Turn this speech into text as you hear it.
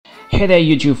Hey there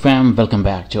YouTube fam, welcome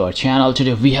back to our channel.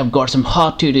 Today we have got some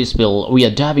hot tea to spill. We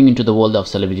are diving into the world of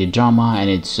celebrity drama and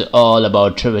it's all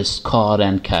about Travis Scott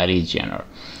and Kylie Jenner.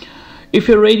 If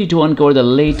you're ready to uncover the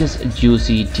latest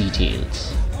juicy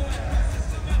details.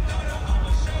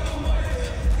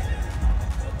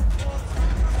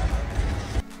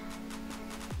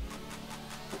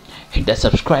 Hit that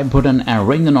subscribe button and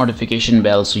ring the notification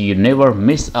bell so you never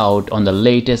miss out on the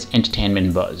latest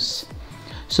entertainment buzz.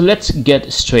 So let's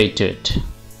get straight to it.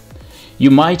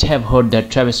 You might have heard that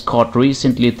Travis Scott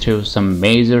recently threw some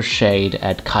major shade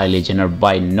at Kylie Jenner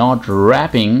by not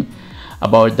rapping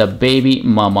about the baby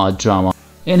mama drama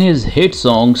in his hit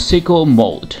song Sicko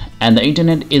Mode, and the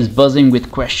internet is buzzing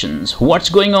with questions. What's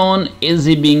going on? Is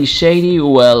he being shady?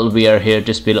 Well, we are here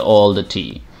to spill all the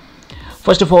tea.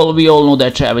 First of all, we all know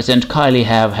that Travis and Kylie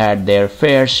have had their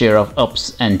fair share of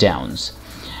ups and downs.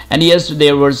 And yes,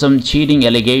 there were some cheating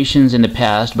allegations in the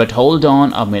past, but hold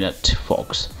on a minute,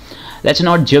 folks. Let's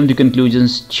not jump to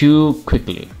conclusions too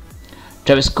quickly.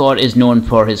 Travis Scott is known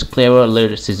for his clever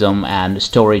lyricism and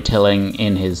storytelling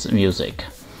in his music.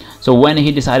 So when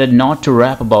he decided not to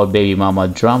rap about baby mama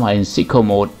drama in Sicko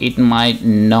Mode, it might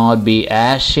not be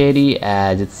as shady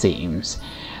as it seems.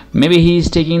 Maybe he's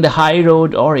taking the high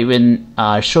road or even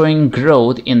showing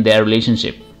growth in their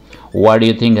relationship. What do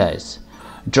you think, guys?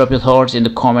 Drop your thoughts in the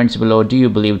comments below. Do you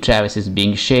believe Travis is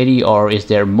being shady or is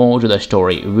there more to the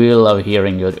story? We love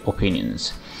hearing your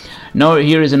opinions. Now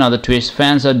here is another twist.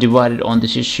 Fans are divided on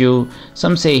this issue.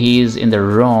 Some say he is in the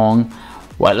wrong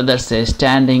while others say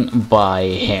standing by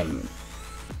him.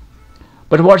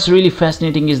 But what's really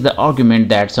fascinating is the argument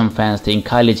that some fans think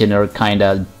Kylie Jenner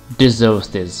kinda deserves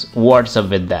this. What's up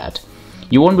with that?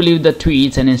 You won't believe the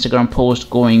tweets and Instagram posts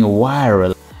going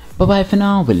viral. Bye bye for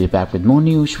now, we'll be back with more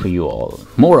news for you all.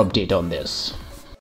 More update on this.